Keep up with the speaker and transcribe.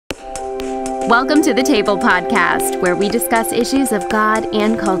Welcome to the Table Podcast, where we discuss issues of God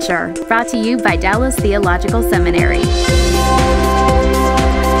and culture, brought to you by Dallas Theological Seminary.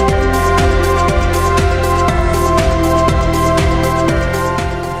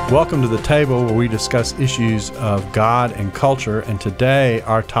 Welcome to the table where we discuss issues of God and culture, and today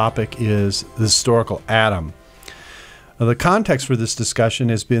our topic is the historical Adam. The context for this discussion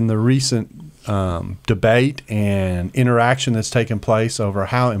has been the recent debate and interaction that's taken place over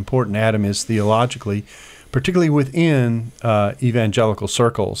how important Adam is theologically, particularly within evangelical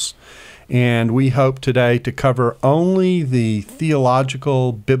circles. And we hope today to cover only the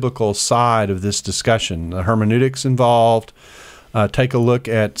theological, biblical side of this discussion, the hermeneutics involved, take a look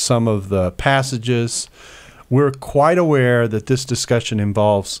at some of the passages. We're quite aware that this discussion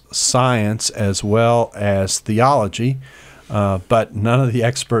involves science as well as theology, but none of the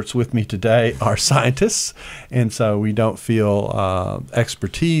experts with me today are scientists, and so we don't feel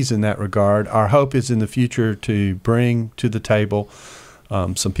expertise in that regard. Our hope is in the future to bring to the table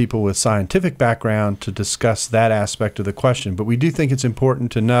some people with scientific background to discuss that aspect of the question. But we do think it's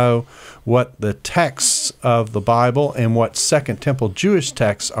important to know what the texts of the Bible and what Second Temple Jewish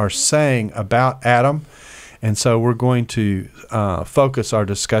texts are saying about Adam. And so we're going to focus our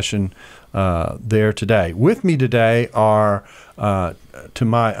discussion there today. With me today are, to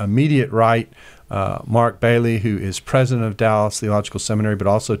my immediate right, Mark Bailey, who is president of Dallas Theological Seminary, but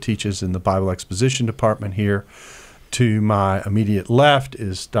also teaches in the Bible Exposition Department here. To my immediate left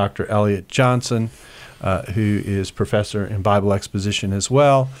is Dr. Elliott Johnson, who is professor in Bible exposition as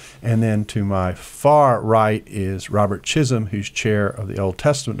well. And then to my far right is Robert Chisholm, who's chair of the Old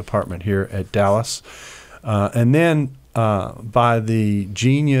Testament department here at Dallas. And then by the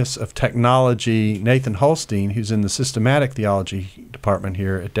genius of technology, Nathan Holsteen, who's in the systematic theology department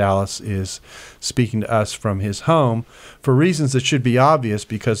here at Dallas, is speaking to us from his home for reasons that should be obvious,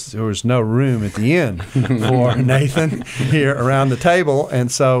 because there was no room at the inn for Nathan here around the table.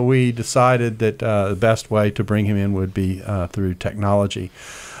 And so we decided that the best way to bring him in would be through technology.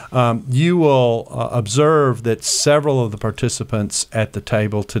 You will observe that several of the participants at the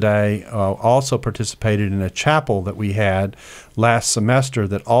table today also participated in a chapel that we had last semester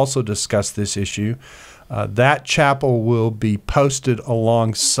that also discussed this issue. That chapel will be posted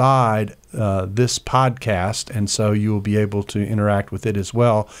alongside this podcast, and so you will be able to interact with it as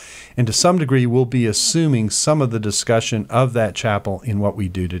well. And to some degree, we'll be assuming some of the discussion of that chapel in what we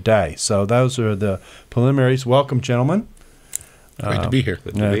do today. So those are the preliminaries. Welcome, gentlemen. Great to be here.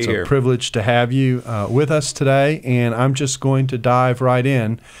 It's a privilege to have you with us today, and I'm just going to dive right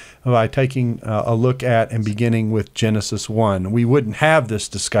in by taking a look at and beginning with Genesis 1. We wouldn't have this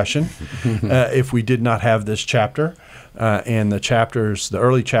discussion if we did not have this chapter, and the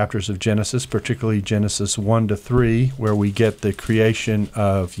early chapters of Genesis, particularly Genesis 1 to 3, where we get the creation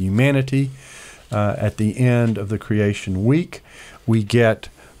of humanity. At the end of the creation week, we get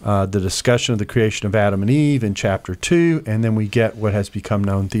the discussion of the creation of Adam and Eve in chapter 2, and then we get what has become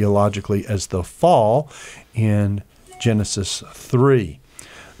known theologically as the fall in Genesis 3.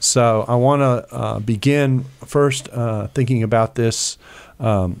 So I want to begin first thinking about this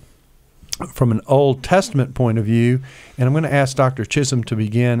from an Old Testament point of view, and I'm going to ask Dr. Chisholm to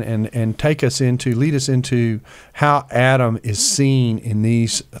begin and lead us into how Adam is seen in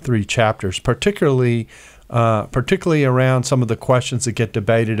these three chapters, particularly around some of the questions that get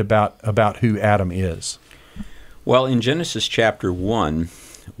debated about who Adam is. Well, in Genesis chapter 1,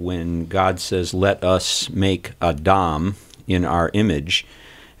 when God says, "Let us make Adam in our image,"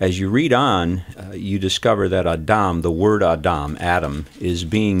 as you read on, you discover that Adam, the word Adam, is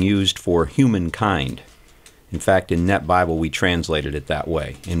being used for humankind. In fact, in Net Bible, we translated it that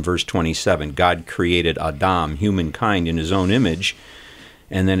way. In verse 27, God created Adam, humankind, in his own image.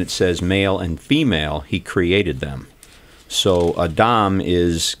 And then it says, male and female, he created them. So Adam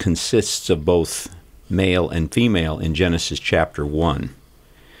consists of both male and female in Genesis chapter 1.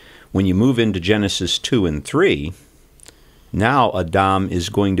 When you move into Genesis 2 and 3, now Adam is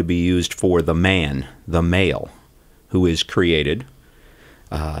going to be used for the man, the male, who is created.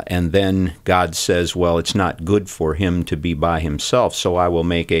 And then God says, well, it's not good for him to be by himself, so I will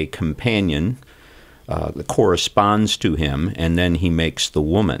make a companion that corresponds to him, and then he makes the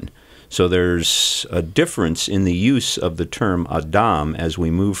woman. So there's a difference in the use of the term Adam as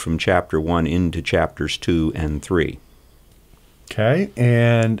we move from chapter 1 into chapters 2 and 3. Okay,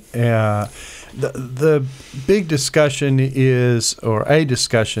 and the big discussion is, or a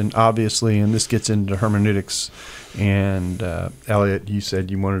discussion, obviously, and this gets into hermeneutics, and Elliott, you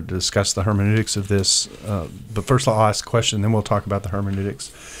said you wanted to discuss the hermeneutics of this, but first I'll ask a question, then we'll talk about the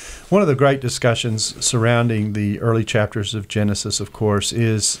hermeneutics. One of the great discussions surrounding the early chapters of Genesis, of course,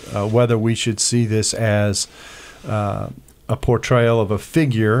 is whether we should see this as a portrayal of a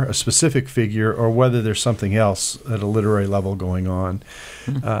figure, a specific figure, or whether there's something else at a literary level going on.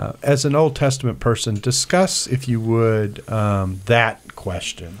 As an Old Testament person, discuss, if you would, that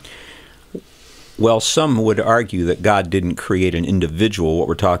question. Well, some would argue that God didn't create an individual. What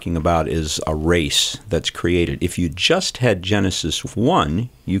we're talking about is a race that's created. If you just had Genesis 1,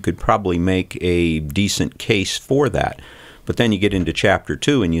 you could probably make a decent case for that. But then you get into chapter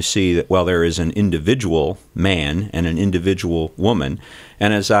 2 and you see that, well, there is an individual man and an individual woman.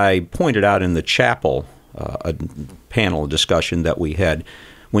 And as I pointed out in the chapel, a panel discussion that we had,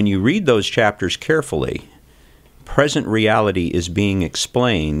 when you read those chapters carefully, present reality is being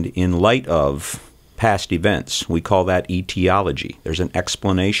explained in light of past events. We call that etiology. There's an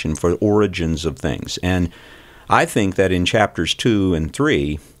explanation for origins of things. And I think that in chapters 2 and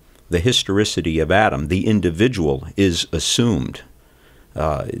 3, the historicity of Adam, the individual, is assumed.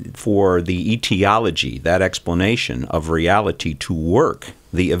 For the etiology, that explanation of reality to work,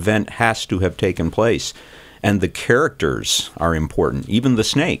 the event has to have taken place. And the characters are important. Even the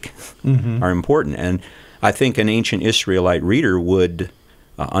snake are important. And I think an ancient Israelite reader would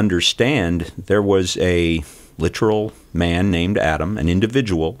understand there was a literal man named Adam, an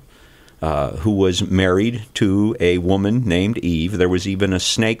individual, who was married to a woman named Eve. There was even a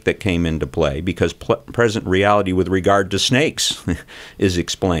snake that came into play because present reality with regard to snakes is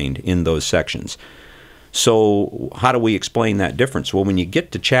explained in those sections. So how do we explain that difference? Well, when you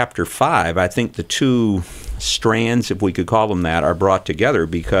get to chapter 5, I think the two strands, if we could call them that, are brought together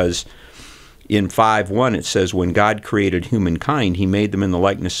because in 5:1 it says, when God created humankind, he made them in the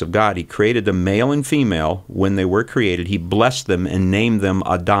likeness of God. He created them male and female. When they were created, he blessed them and named them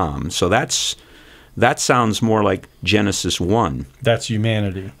Adam. So that sounds more like Genesis 1. That's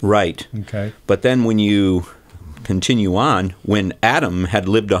humanity. Right. Okay. But then when you continue on, when Adam had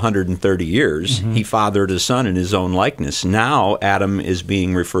lived 130 years, he fathered a son in his own likeness. Now Adam is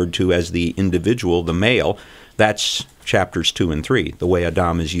being referred to as the individual, the male. That's chapters 2 and 3, the way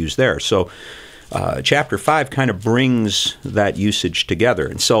Adam is used there. So chapter 5 kind of brings that usage together.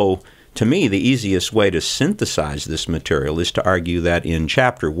 And so to me, the easiest way to synthesize this material is to argue that in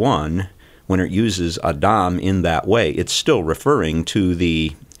chapter 1, when it uses Adam in that way, it's still referring to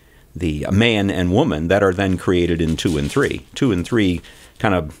the man and woman that are then created in 2 and 3. 2 and 3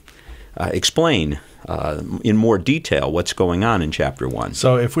 kind of explain in more detail what's going on in chapter 1.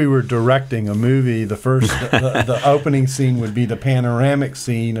 So if we were directing a movie, the first, the opening scene would be the panoramic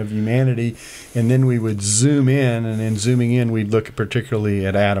scene of humanity, and then we would zoom in, and in zooming in, we'd look particularly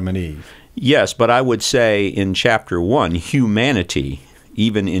at Adam and Eve. Yes, but I would say in chapter 1, humanity,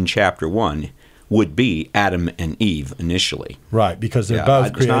 even in chapter 1, would be Adam and Eve initially. Right, because they're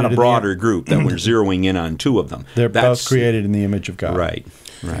both created. It's not a broader group that we're zeroing in on two of them. They're both created in the image of God. Right.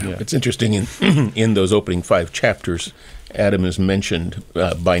 Right. Yeah. It's interesting, in those opening 5 chapters, Adam is mentioned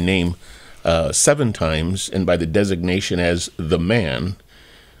by name 7 times, and by the designation as the man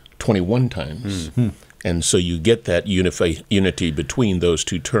 21 times. And so you get that unity between those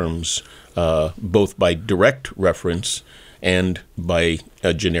two terms, both by direct reference and by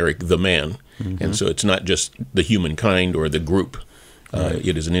a generic the man. And so it's not just the humankind or the group.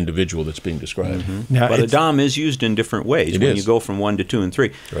 It is an individual that's being described. Now, but Adam is used in different ways when you go from 1 to 2 and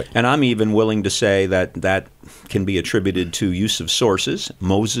 3. Right. And I'm even willing to say that that can be attributed to use of sources.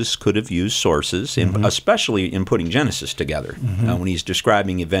 Moses could have used sources, especially in putting Genesis together, when he's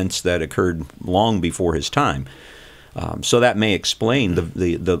describing events that occurred long before his time. So that may explain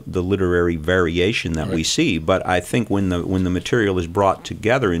the literary variation that we see. But I think when the material is brought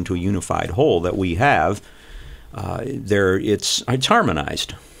together into a unified whole that we have, it's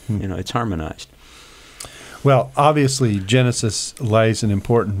harmonized. It's harmonized. Well, obviously, Genesis lays an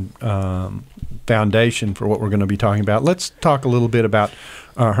important foundation for what we're going to be talking about. Let's talk a little bit about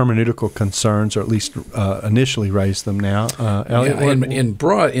hermeneutical concerns, or at least initially raise them now. Elliott, in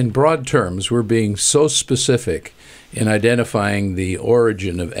broad terms, we're being so specific in identifying the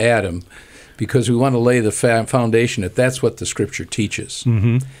origin of Adam because we want to lay the foundation that that's what the Scripture teaches.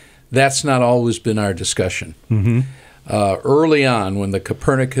 That's not always been our discussion. Early on, when the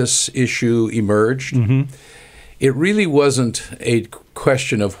Copernicus issue emerged, it really wasn't a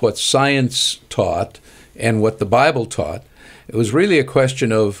question of what science taught and what the Bible taught. It was really a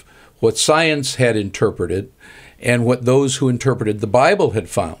question of what science had interpreted and what those who interpreted the Bible had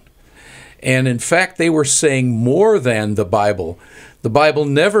found. And in fact, they were saying more than the Bible. The Bible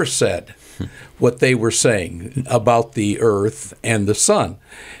never said what they were saying about the earth and the sun.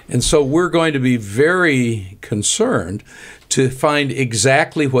 And so we're going to be very concerned to find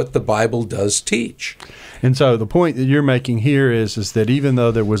exactly what the Bible does teach. And so the point that you're making here is that even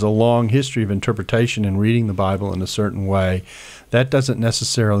though there was a long history of interpretation and reading the Bible in a certain way, that doesn't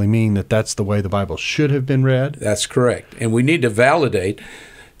necessarily mean that that's the way the Bible should have been read. That's correct. And we need to validate,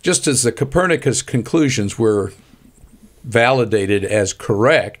 just as the Copernicus conclusions were validated as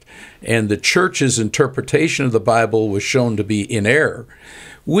correct, and the church's interpretation of the Bible was shown to be in error,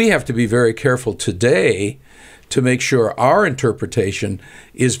 we have to be very careful today to make sure our interpretation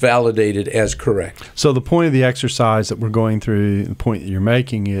is validated as correct. So the point of the exercise that we're going through, the point that you're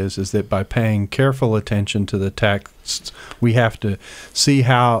making is that by paying careful attention to the texts, we have to see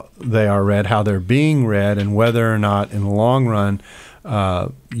how they are read, how they're being read, and whether or not in the long run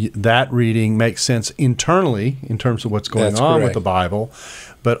that reading makes sense internally in terms of what's going on with the Bible,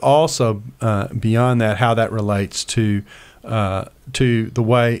 but also beyond that, how that relates to the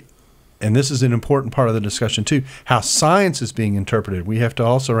way, and this is an important part of the discussion too, how science is being interpreted. We have to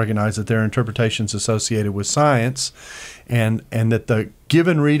also recognize that there are interpretations associated with science, and that the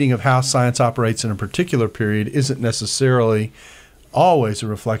given reading of how science operates in a particular period isn't necessarily always a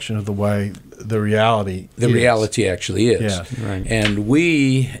reflection of the way the reality actually is. Yeah. Right. And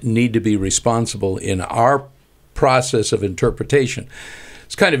we need to be responsible in our process of interpretation.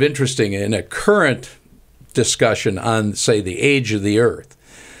 It's kind of interesting in a current discussion on, say, the age of the earth.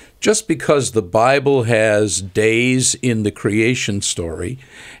 Just because the Bible has days in the creation story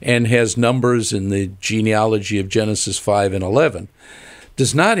and has numbers in the genealogy of Genesis 5 and 11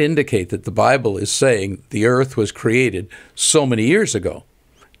 does not indicate that the Bible is saying the earth was created so many years ago.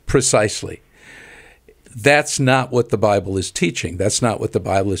 Precisely. That's not what the Bible is teaching. That's not what the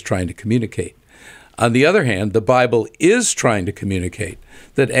Bible is trying to communicate. On the other hand, the Bible is trying to communicate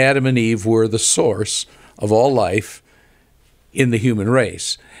that Adam and Eve were the source of all life in the human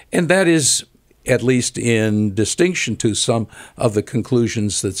race. And that is, at least in distinction to some of the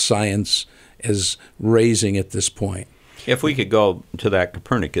conclusions that science is raising at this point. If we could go to that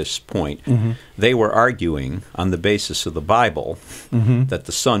Copernicus point, they were arguing on the basis of the Bible that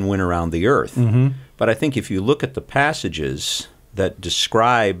the sun went around the earth. But I think if you look at the passages that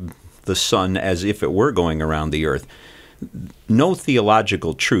describe the sun as if it were going around the earth, no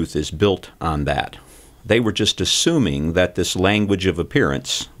theological truth is built on that. They were just assuming that this language of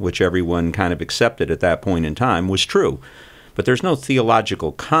appearance, which everyone kind of accepted at that point in time, was true. But there's no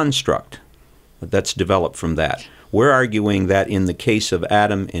theological construct that's developed from that. We're arguing that in the case of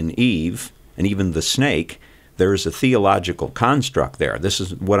Adam and Eve, and even the snake, there is a theological construct there. This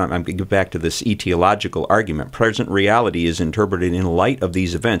is what I'm going to get back to this etiological argument. Present reality is interpreted in light of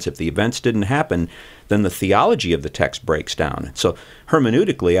these events. If the events didn't happen, then the theology of the text breaks down. So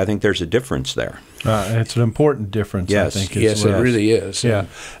hermeneutically, I think there's a difference there. It's an important difference, yes. I think. Yes, it really is. Yeah.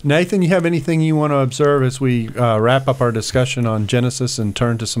 Nathan, you have anything you want to observe as we wrap up our discussion on Genesis and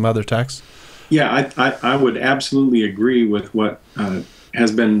turn to some other texts? Yeah, I would absolutely agree with what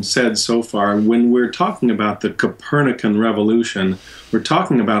has been said so far. When we're talking about the Copernican revolution, we're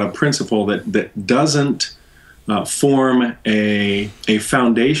talking about a principle that doesn't form a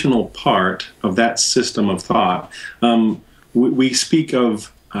foundational part of that system of thought. We speak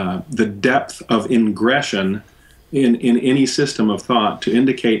of the depth of ingression in any system of thought to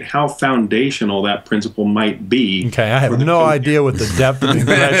indicate how foundational that principle might be. Okay, I have no idea what the depth of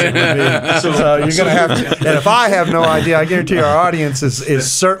ingression would be. So you're going to have to, and if I have no idea, I guarantee our audience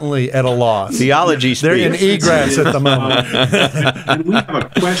is certainly at a loss. Theology speaks. They're in egress at the moment. And we have a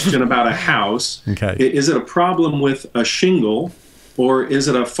question about a house. Okay. Is it a problem with a shingle, or is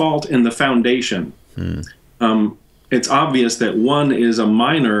it a fault in the foundation? It's obvious that one is a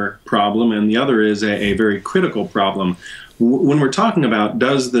minor problem and the other is a very critical problem. When we're talking about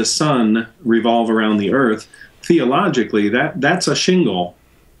does the sun revolve around the earth, theologically, that's a shingle.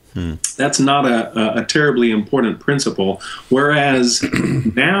 That's not a terribly important principle. Whereas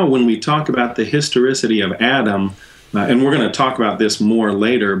now when we talk about the historicity of Adam, and we're going to talk about this more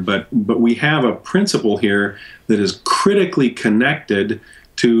later, but we have a principle here that is critically connected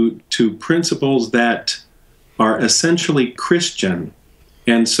to principles that are essentially Christian.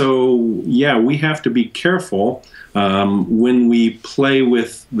 And so, yeah, we have to be careful when we play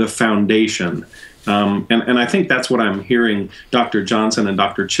with the foundation. And I think that's what I'm hearing Dr. Johnson and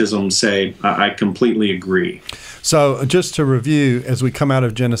Dr. Chisholm say. I completely agree. So just to review, as we come out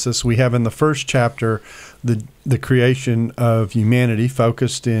of Genesis, we have in the first chapter the creation of humanity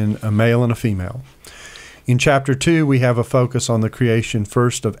focused in a male and a female. In chapter 2, we have a focus on the creation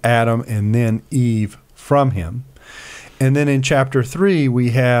first of Adam and then Eve from him. And then in chapter 3, we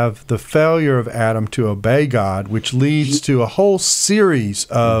have the failure of Adam to obey God, which leads to a whole series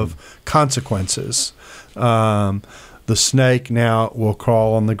of consequences. The The snake now will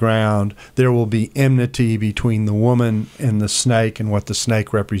crawl on the ground. There will be enmity between the woman and the snake and what the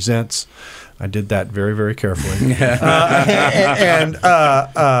snake represents. I did that very, very carefully.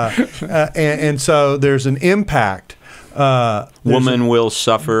 And so there's an impact. Woman will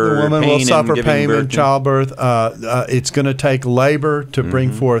suffer pain in childbirth. It's going to take labor to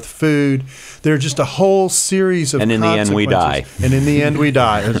bring forth food. There are just a whole series of consequences. And in the end, we die. And in the end, we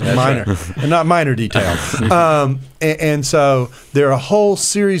die. It's minor, not minor detail. And so there are a whole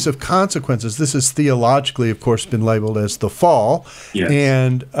series of consequences. This is theologically, of course, been labeled as the fall. Yes.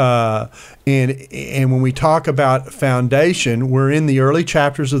 And when we talk about foundation, we're in the early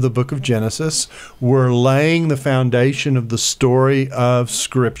chapters of the book of Genesis. We're laying the foundation of the story of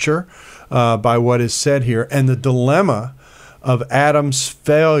Scripture by what is said here. And the dilemma of Adam's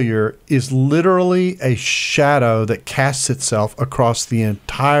failure is literally a shadow that casts itself across the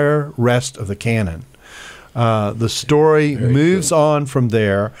entire rest of the canon. The story moves on from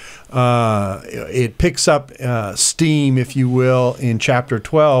there. It picks up steam, if you will, in chapter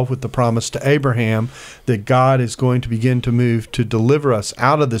 12 with the promise to Abraham that God is going to begin to move to deliver us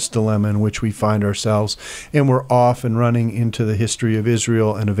out of this dilemma in which we find ourselves. And we're off and running into the history of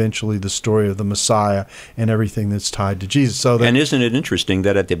Israel and eventually the story of the Messiah and everything that's tied to Jesus. And isn't it interesting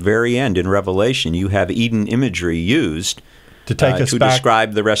that at the very end in Revelation you have Eden imagery used to take us to back,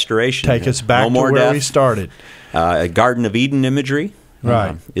 describe the restoration. Take us back to where death. we started. A Garden of Eden imagery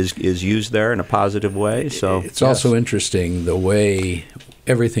right. is used there in a positive way. So it's also interesting the way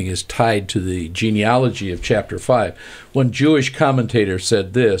everything is tied to the genealogy of chapter 5. One Jewish commentator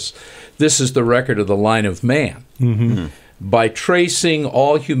said this is the record of the line of man. Mm-hmm. By tracing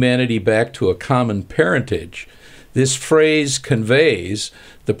all humanity back to a common parentage, this phrase conveys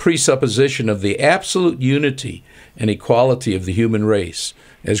the presupposition of the absolute unity and equality of the human race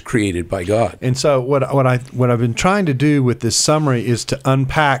as created by God. And so what I've been trying to do with this summary is to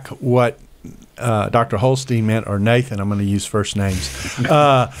unpack what Dr. Holsteen meant, or Nathan, I'm going to use first names,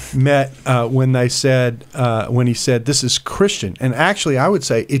 meant when he said this is Christian. And actually I would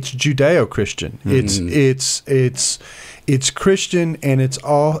say it's Judeo-Christian. Mm-hmm. It's Christian, and it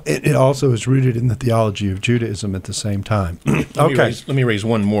also is rooted in the theology of Judaism at the same time. Let me raise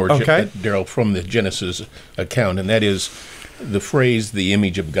one more, okay. Darrell, from the Genesis account, and that is the phrase, the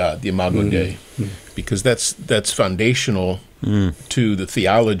image of God, the imago Dei, because that's foundational to the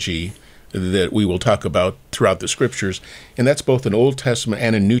theology that we will talk about throughout the Scriptures, and that's both an Old Testament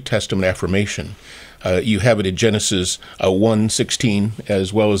and a New Testament affirmation. You have it in Genesis 1:16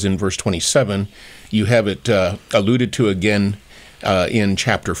 as well as in verse 27. You have it alluded to again in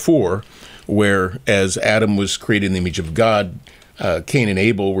chapter 4, where as Adam was created in the image of God, Cain and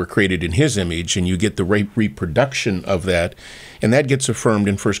Abel were created in his image, and you get the reproduction of that. And that gets affirmed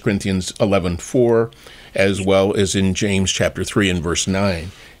in 1 Corinthians 11:4, as well as in James chapter 3 and verse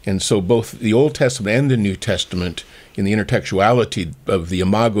 9. And so both the Old Testament and the New Testament, in the intertextuality of the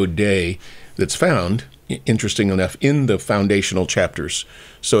imago Dei that's found, interesting enough, in the foundational chapters.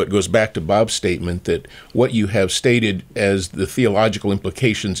 So it goes back to Bob's statement that what you have stated as the theological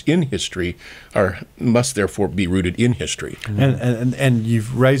implications in history must therefore be rooted in history. And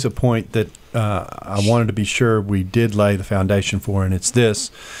you've raised a point that I wanted to be sure we did lay the foundation for, and it's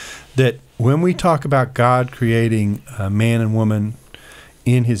this, that when we talk about God creating man and woman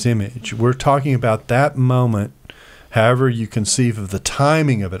in his image, we're talking about that moment, however you conceive of the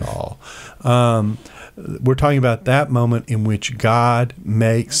timing of it all. We're talking about that moment in which God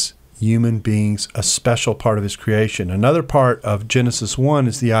makes human beings a special part of his creation. Another part of Genesis 1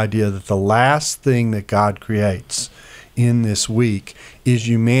 is the idea that the last thing that God creates in this week is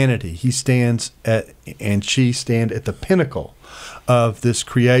humanity. He stands and she stand at the pinnacle of this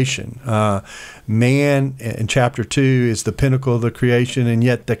creation. Man in chapter 2 is the pinnacle of the creation, and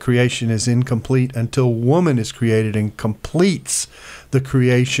yet the creation is incomplete until woman is created and completes the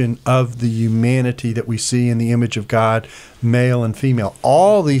creation of the humanity that we see in the image of God, male and female.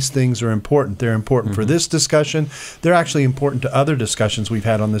 All these things are important. They're important for this discussion. They're actually important to other discussions we've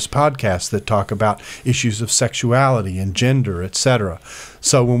had on this podcast that talk about issues of sexuality and gender, etc.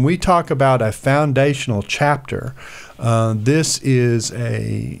 So when we talk about a foundational chapter, this is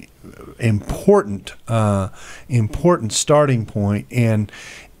a important starting point, and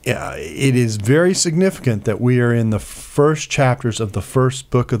it is very significant that we are in the first chapters of the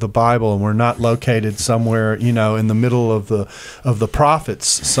first book of the Bible, and we're not located somewhere, in the middle of the prophets,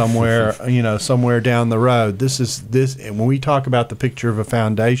 somewhere, somewhere down the road. And when we talk about the picture of a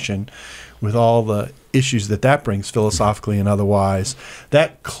foundation, with all the issues that brings philosophically and otherwise,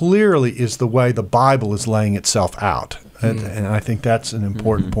 that clearly is the way the Bible is laying itself out. And I think that's an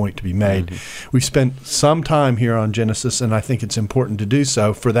important point to be made. We've spent some time here on Genesis, and I think it's important to do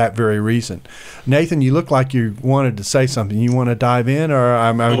so for that very reason. Nathan, you look like you wanted to say something. You want to dive in, or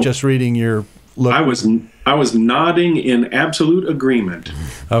I'm just reading your look? I was nodding in absolute agreement.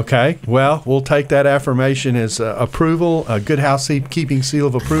 Okay. Well, we'll take that affirmation as approval, a good housekeeping seal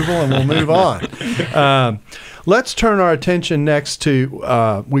of approval, and we'll move on. Let's turn our attention next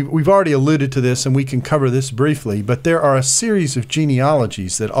to, we've already alluded to this, and we can cover this briefly, but there are a series of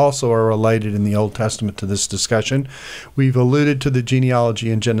genealogies that also are related in the Old Testament to this discussion. We've alluded to the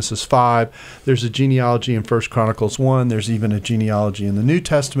genealogy in Genesis 5. There's a genealogy in 1 Chronicles 1. There's even a genealogy in the New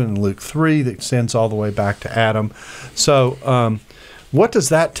Testament in Luke 3 that extends all the way back to Adam. So what does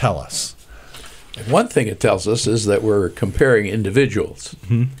that tell us? One thing it tells us is that we're comparing individuals.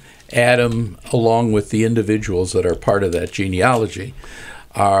 Adam, along with the individuals that are part of that genealogy,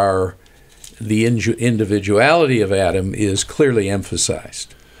 are the individuality of Adam is clearly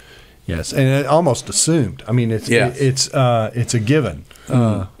emphasized. Yes, and almost assumed. I mean, it's a given.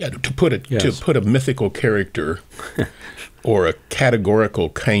 To put a mythical character or a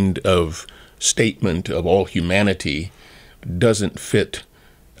categorical kind of statement of all humanity doesn't fit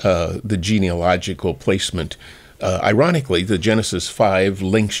the genealogical placement. Ironically, the Genesis 5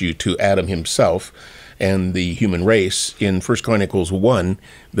 links you to Adam himself and the human race. In 1 Chronicles 1,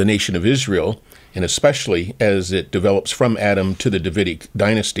 the nation of Israel, and especially as it develops from Adam to the Davidic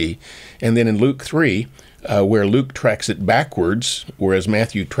dynasty. And then in Luke 3, where Luke tracks it backwards, whereas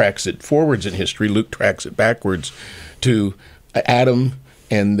Matthew tracks it forwards in history, Luke tracks it backwards to Adam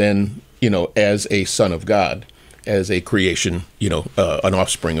and then, as a son of God, as a creation, an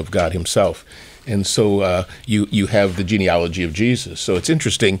offspring of God himself. And so you have the genealogy of Jesus. So it's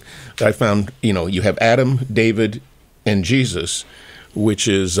interesting that I found, you have Adam, David, and Jesus, which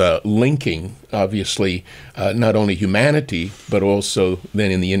is linking, obviously, not only humanity, but also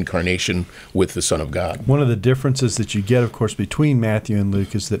then in the incarnation with the Son of God. One of the differences that you get, of course, between Matthew and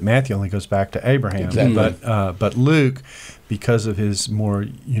Luke is that Matthew only goes back to Abraham. Exactly. But Luke, because of his more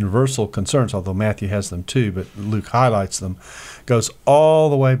universal concerns, although Matthew has them too, but Luke highlights them, goes all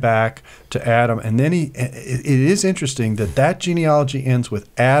the way back to Adam. And then it is interesting that genealogy ends with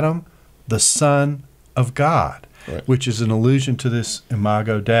Adam, the Son of God. Right. Which is an allusion to this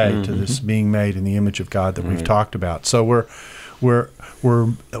Imago Dei, to this being made in the image of God that we've talked about. So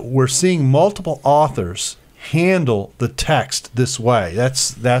we're seeing multiple authors handle the text this way.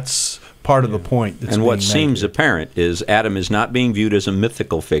 That's part of the point. And what seems apparent is Adam is not being viewed as a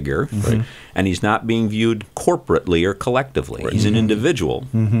mythical figure, and he's not being viewed corporately or collectively. He's an individual,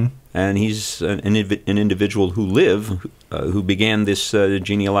 and he's an individual who began this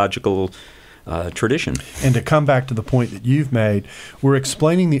genealogical tradition. And to come back to the point that you've made, we're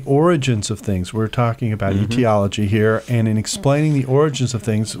explaining the origins of things. We're talking about etiology here, and in explaining the origins of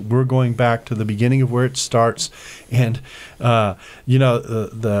things, we're going back to the beginning of where it starts. And the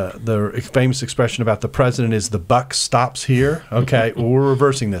famous expression about the president is the buck stops here. Okay, well, we're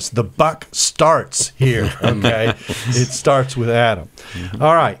reversing this. The buck starts here. Okay, it starts with Adam.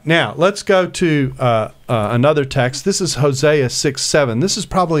 All right, now let's go to another text. This is Hosea 6:7. This is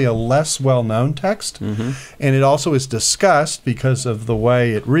probably a less well-known text, and it also is discussed because of the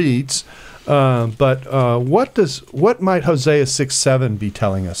way it reads. But what might Hosea 6:7 be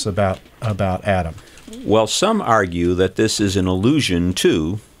telling us about Adam? Well, some argue that this is an allusion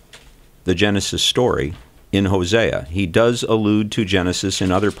to the Genesis story in Hosea. He does allude to Genesis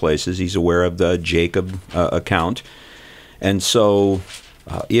in other places. He's aware of the Jacob account. And so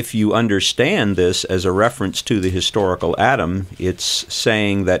if you understand this as a reference to the historical Adam, it's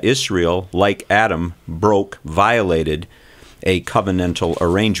saying that Israel, like Adam, violated a covenantal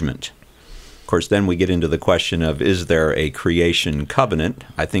arrangement. Of course, then we get into the question of, is there a creation covenant?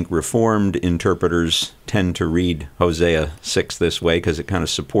 I think Reformed interpreters tend to read Hosea 6 this way because it kind of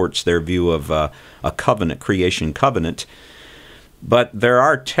supports their view of a covenant, creation covenant. But there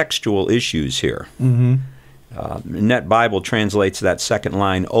are textual issues here. Net Bible translates that second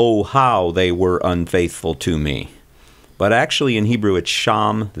line, "Oh, how they were unfaithful to me." But actually in Hebrew it's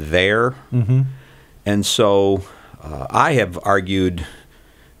sham, there. And so I have argued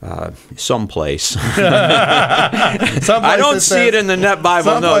someplace. I don't see it in the Net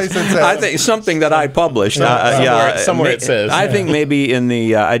Bible notes. I think something that I published. Somewhere it says. I think maybe in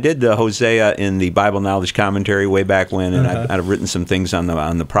the I did the Hosea in the Bible Knowledge Commentary way back when, and I've written some things on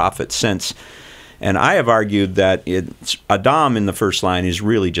the prophet since. And I have argued that Adam in the first line is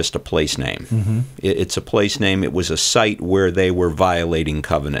really just a place name. It's a place name. It was a site where they were violating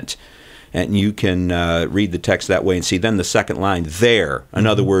covenant. And you can read the text that way and see then the second line, there. In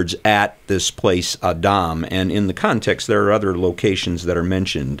other words, at this place, Adam. And in the context, there are other locations that are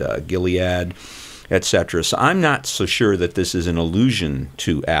mentioned, Gilead, etc. So I'm not so sure that this is an allusion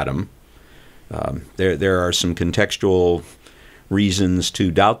to Adam. There are some contextual reasons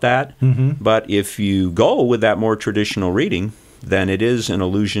to doubt that. But if you go with that more traditional reading, then it is an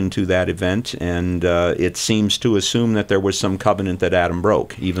allusion to that event, and it seems to assume that there was some covenant that Adam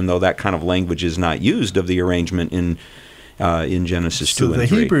broke, even though that kind of language is not used of the arrangement in Genesis 2 and 3.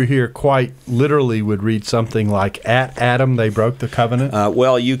 So the Hebrew here quite literally would read something like, at Adam they broke the covenant?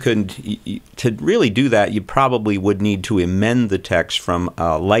 Well, you could, to really do that, you probably would need to amend the text from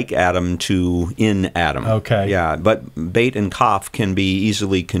like Adam to in Adam. Okay. Yeah, but bait and kaf can be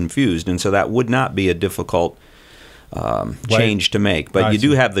easily confused, and so that would not be a difficult change to make. But you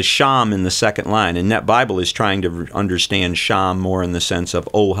do have the sham in the second line, and Net Bible is trying to understand sham more in the sense of,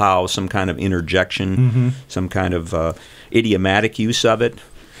 oh, how, some kind of interjection, some kind of idiomatic use of it.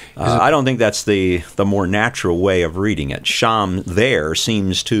 I don't think that's the more natural way of reading it. Sham there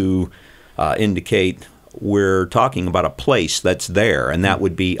seems to indicate we're talking about a place that's there, and that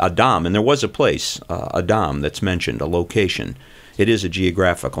would be Adam. And there was a place, Adam, that's mentioned, a location. It is a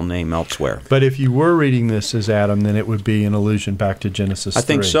geographical name elsewhere. But if you were reading this as Adam, then it would be an allusion back to Genesis 3. I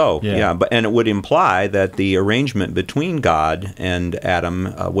think so, yeah. And it would imply that the arrangement between God and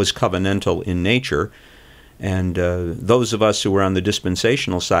Adam was covenantal in nature. And those of us who are on the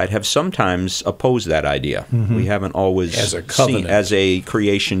dispensational side have sometimes opposed that idea. We haven't always as a covenant, as a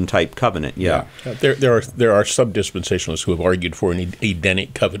creation-type covenant. Yeah. There are sub-dispensationalists who have argued for an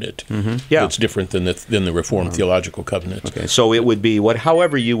Edenic covenant. That's different than the Reformed theological covenant. Okay, so it would be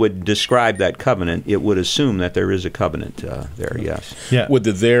however you would describe that covenant, it would assume that there is a covenant there. Yes. Yeah. Would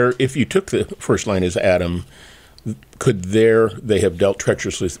if you took the first line as Adam, could they have dealt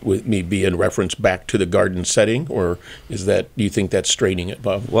treacherously with me be in reference back to the garden setting, or do you think that's straining it,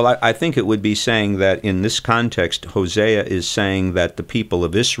 Bob? Well, I think it would be saying that in this context, Hosea is saying that the people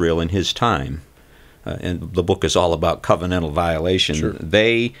of Israel in his time, and the book is all about covenantal violation,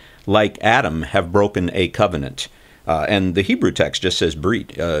 they, like Adam, have broken a covenant. And the Hebrew text just says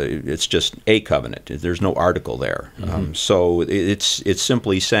brit. It's just a covenant. There's no article there. So it's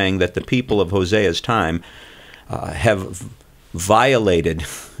simply saying that the people of Hosea's time have violated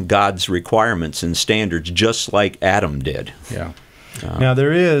God's requirements and standards just like Adam did. Yeah. Now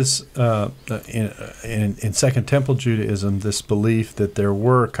there is in Second Temple Judaism this belief that there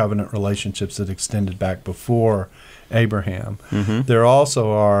were covenant relationships that extended back before Abraham. There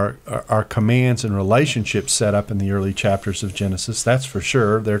also are commands and relationships set up in the early chapters of Genesis. That's for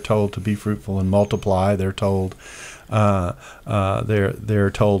sure. They're told to be fruitful and multiply. They're told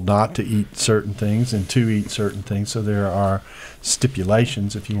they're told not to eat certain things and to eat certain things. So there are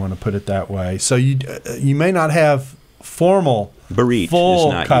stipulations, if you want to put it that way. So you may not have full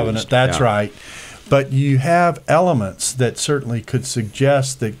covenant. Used. That's right. But you have elements that certainly could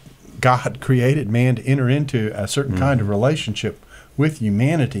suggest that God created man to enter into a certain kind of relationship with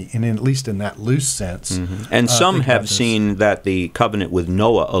humanity, and at least in that loose sense. And some have seen that the covenant with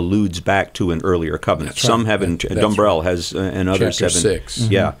Noah alludes back to an earlier covenant. That's some right. haven't. Dumbrell has, and others Chapter haven't. 6.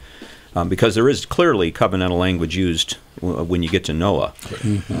 Yeah. Because there is clearly covenantal language used when you get to Noah.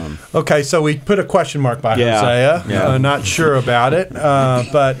 Okay, so we put a question mark by Yeah. Hosea. Not sure about it.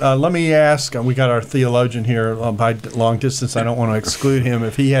 But let me ask, we got our theologian here by long distance. I don't want to exclude him.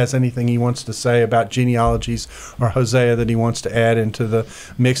 If he has anything he wants to say about genealogies or Hosea that he wants to add into the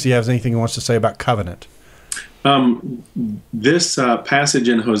mix, he has anything he wants to say about covenant. This passage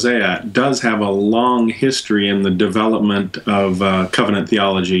in Hosea does have a long history in the development of covenant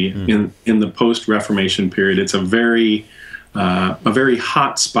theology in the post-Reformation period. It's a very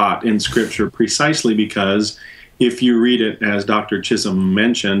hot spot in Scripture, precisely because if you read it, as Dr. Chisholm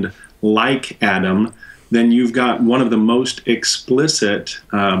mentioned, like Adam, then you've got one of the most explicit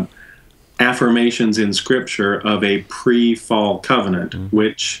affirmations in Scripture of a pre-fall covenant,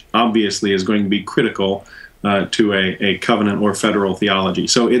 which obviously is going to be critical to a covenant or federal theology.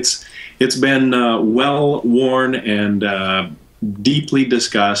 So it's been well worn and deeply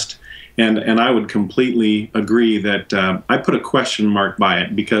discussed, and I would completely agree that I put a question mark by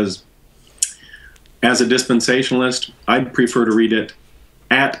it, because as a dispensationalist, I'd prefer to read it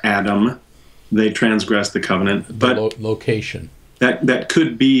at Adam, they transgressed the covenant, but location. That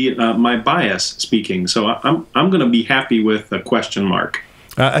could be my bias speaking. So I'm going to be happy with a question mark.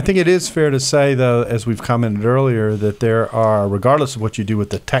 I think it is fair to say, though, as we've commented earlier, that there are, regardless of what you do with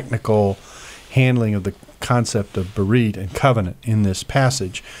the technical handling of the concept of berit and covenant in this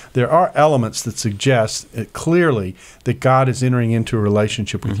passage. There are elements that suggest clearly that God is entering into a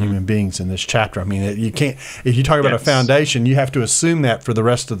relationship with human beings in this chapter. I mean, you can't, if you talk about a foundation, you have to assume that for the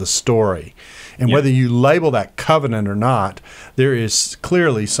rest of the story. And whether you label that covenant or not, there is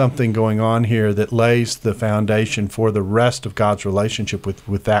clearly something going on here that lays the foundation for the rest of God's relationship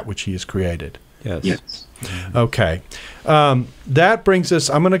with that which he has created. Yes. Okay. That brings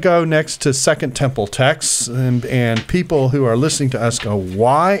us, I'm going to go next to Second Temple texts, and people who are listening to us go,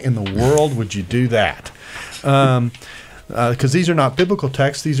 why in the world would you do that? Because these are not biblical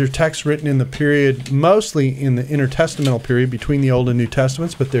texts. These are texts written in the period, mostly in the intertestamental period between the Old and New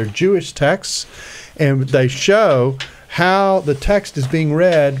Testaments, but they're Jewish texts, and they show how the text is being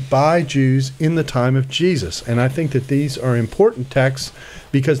read by Jews in the time of Jesus. And I think that these are important texts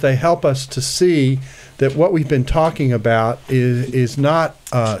because they help us to see that what we've been talking about is not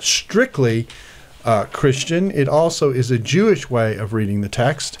strictly Christian. It also is a Jewish way of reading the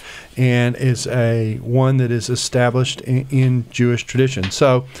text and is a one that is established in Jewish tradition.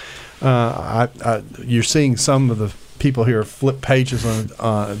 So you're seeing some of the people here flip pages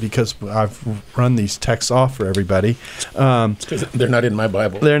on because I've run these texts off for everybody. Because they're not in my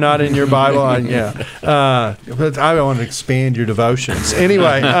Bible. They're not in your Bible. But I want to expand your devotions.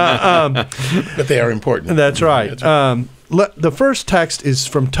 Anyway. But they are important. That's right. The first text is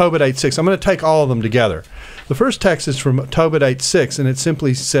from Tobit 8:6. I'm going to take all of them together. The first text is from Tobit 8:6, and it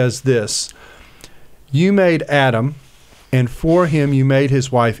simply says this: "You made Adam, and for him you made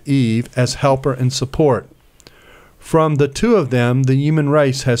his wife Eve as helper and support. From the two of them the human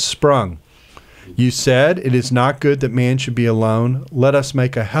race has sprung. You said, 'It is not good that man should be alone. Let us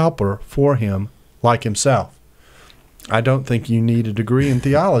make a helper for him like himself.'" I don't think you need a degree in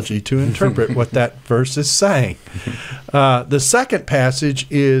theology to interpret what that verse is saying. The second passage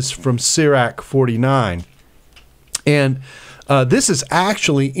is from Sirach 49. And this is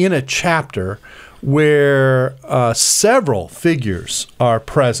actually in a chapter where several figures are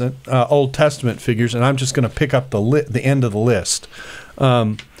present, Old Testament figures, and I'm just going to pick up the end of the list.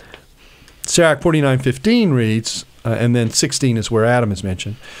 Sirach 49:15 reads, and then 16 is where Adam is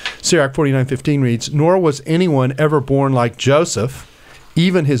mentioned. Sirach 49:15 reads, "Nor was anyone ever born like Joseph.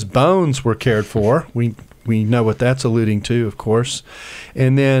 Even his bones were cared for." We know what that's alluding to, of course.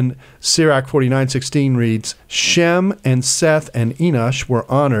 And then Sirach 49:16 reads, "Shem and Seth and Enosh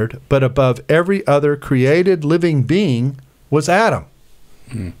were honored, but above every other created living being was Adam."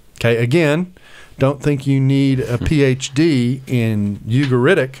 Okay, again, don't think you need a PhD in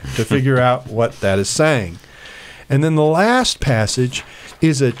Ugaritic to figure out what that is saying. And then the last passage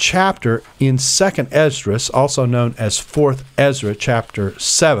is a chapter in Second Esdras, also known as Fourth Ezra, chapter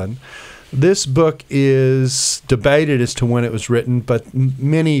 7. This book is debated as to when it was written, but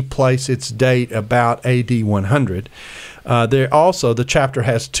many place its date about AD 100. The chapter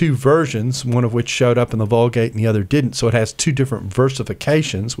has two versions, one of which showed up in the Vulgate and the other didn't, so it has two different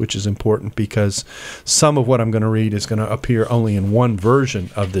versifications, which is important because some of what I'm going to read is going to appear only in one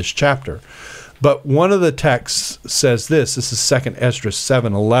version of this chapter. But one of the texts says this is Second Esdras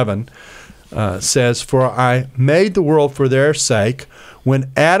 7:11, says, "For I made the world for their sake.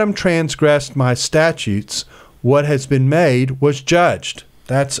 When Adam transgressed my statutes, what has been made was judged."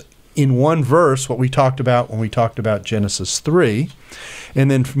 That's in one verse what we talked about when we talked about Genesis 3. And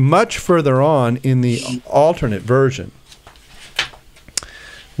then much further on in the alternate version,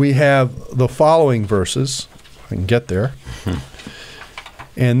 we have the following verses. If I can get there.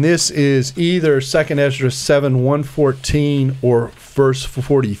 And this is either 2 Esdras 7:114 or verse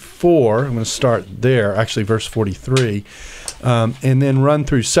 44. I'm going to start there, actually verse 43, and then run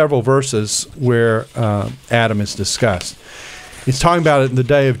through several verses where Adam is discussed. It's talking about it in the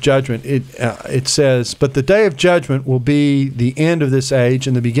day of judgment. It says, "But the day of judgment will be the end of this age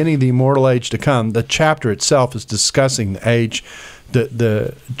and the beginning of the immortal age to come." The chapter itself is discussing the age,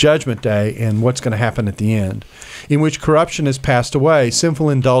 the judgment day, and what's going to happen at the end, "in which corruption has passed away, sinful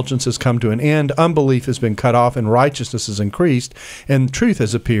indulgence has come to an end, unbelief has been cut off, and righteousness has increased, and truth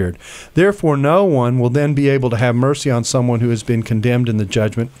has appeared. Therefore no one will then be able to have mercy on someone who has been condemned in the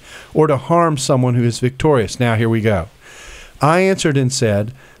judgment, or to harm someone who is victorious." Now here we go. "I answered and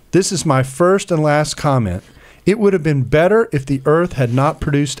said, 'This is my first and last comment. It would have been better if the earth had not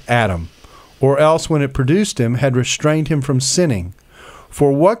produced Adam, or else when it produced him had restrained him from sinning.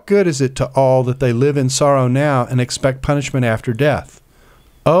 For what good is it to all that they live in sorrow now and expect punishment after death?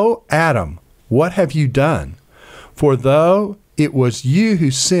 O Adam, what have you done? For though it was you who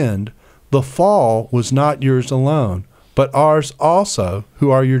sinned, the fall was not yours alone, but ours also,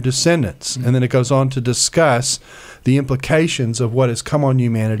 who are your descendants. And then it goes on to discuss the implications of what has come on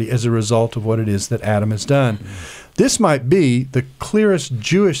humanity as a result of what it is that Adam has done. This might be the clearest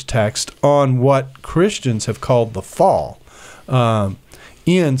Jewish text on what Christians have called the fall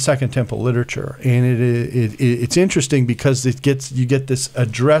in Second Temple literature, and it's interesting because you get this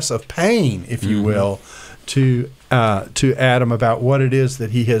address of pain, if you will, to Adam about what it is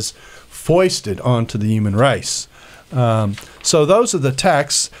that he has foisted onto the human race. So those are the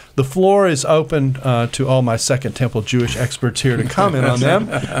texts. The floor is open to all my Second Temple Jewish experts here to comment on them.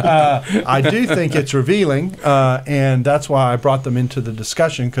 I do think it's revealing, and that's why I brought them into the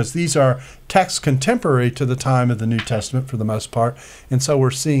discussion, because these are texts contemporary to the time of the New Testament for the most part, and so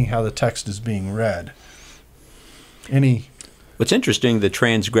we're seeing how the text is being read. What's interesting, the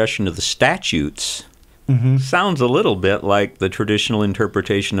transgression of the statutes sounds a little bit like the traditional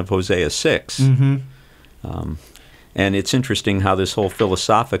interpretation of Hosea 6. And it's interesting how this whole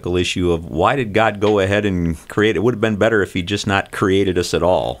philosophical issue of why did God go ahead and create it? Would have been better if he just not created us at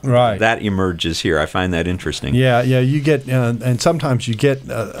all. Right. That emerges here. I find that interesting. Yeah, you get, and sometimes you get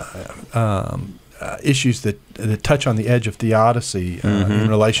issues that touch on the edge of theodicy in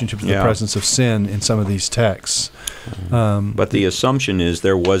relationship to the presence of sin in some of these texts. But the assumption is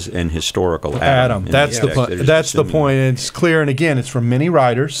there was an historical Adam. That's the point. That's the point. It's clear, and again, it's from many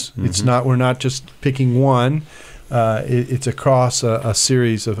writers. It's not. We're not just picking one. It's across a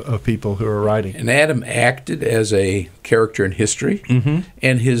series of people who are writing. And Adam acted as a character in history,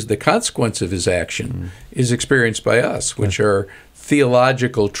 and the consequence of his action is experienced by us, which are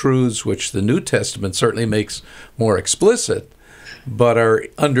theological truths which the New Testament certainly makes more explicit, but are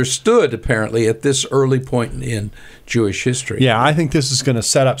understood apparently at this early point in Jewish history. Yeah, I think this is going to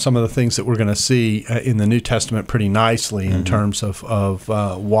set up some of the things that we're going to see in the New Testament pretty nicely in terms of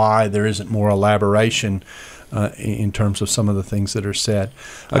why there isn't more elaboration in terms of some of the things that are said.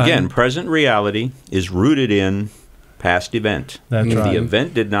 Again, present reality is rooted in past event. That's if right. the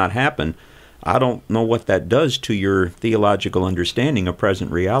event did not happen, I don't know what that does to your theological understanding of present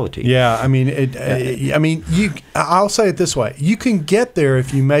reality. Yeah, I mean, I'll say it this way: you can get there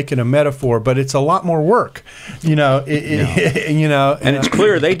if you make it a metaphor, but it's a lot more work. And it's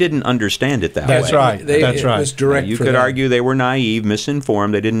clear they didn't understand it that way. That's right. That's right. It was direct. You could argue they were naive,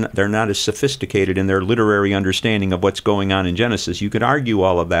 misinformed. They're not as sophisticated in their literary understanding of what's going on in Genesis. You could argue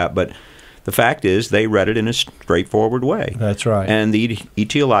all of that, but the fact is they read it in a straightforward way. That's right. And the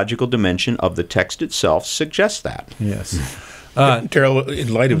etiological dimension of the text itself suggests that. Yes. Darrell,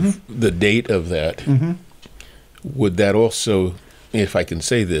 in light of the date of that, would that also, if I can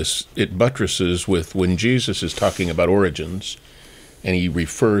say this, it buttresses with when Jesus is talking about origins, and he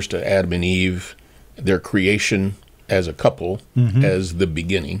refers to Adam and Eve, their creation as a couple, as the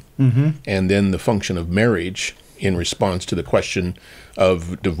beginning, and then the function of marriage in response to the question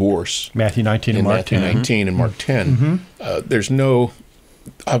of divorce. Matthew 19 and Mark 10. Matthew 19 and Mark 10. There's no,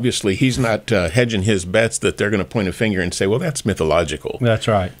 obviously, he's not hedging his bets that they're going to point a finger and say, well, that's mythological. That's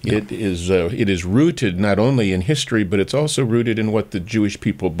right. It is rooted not only in history, but it's also rooted in what the Jewish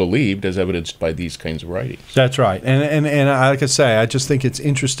people believed, as evidenced by these kinds of writings. That's right. And like I say, I just think it's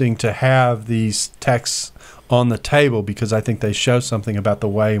interesting to have these texts on the table because I think they show something about the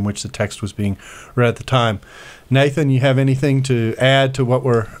way in which the text was being read at the time. Nathan, you have anything to add to what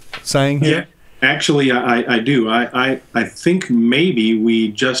we're saying here? Yeah, actually, I do. I think maybe we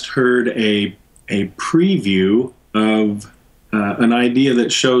just heard a preview of an idea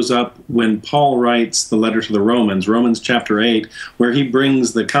that shows up when Paul writes the letter to the Romans chapter 8, where he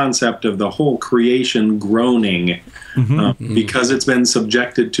brings the concept of the whole creation groaning because it's been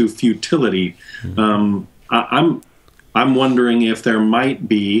subjected to futility. I'm wondering if there might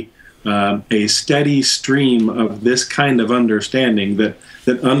be a steady stream of this kind of understanding that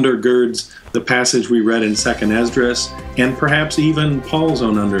undergirds the passage we read in 2nd Esdras and perhaps even Paul's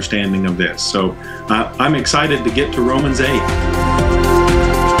own understanding of this. So I'm excited to get to Romans 8.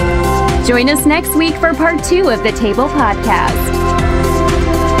 Join us next week for part 2 of the Table Podcast.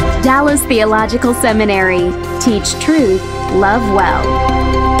 Dallas Theological Seminary. Teach truth, love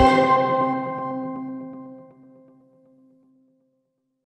well.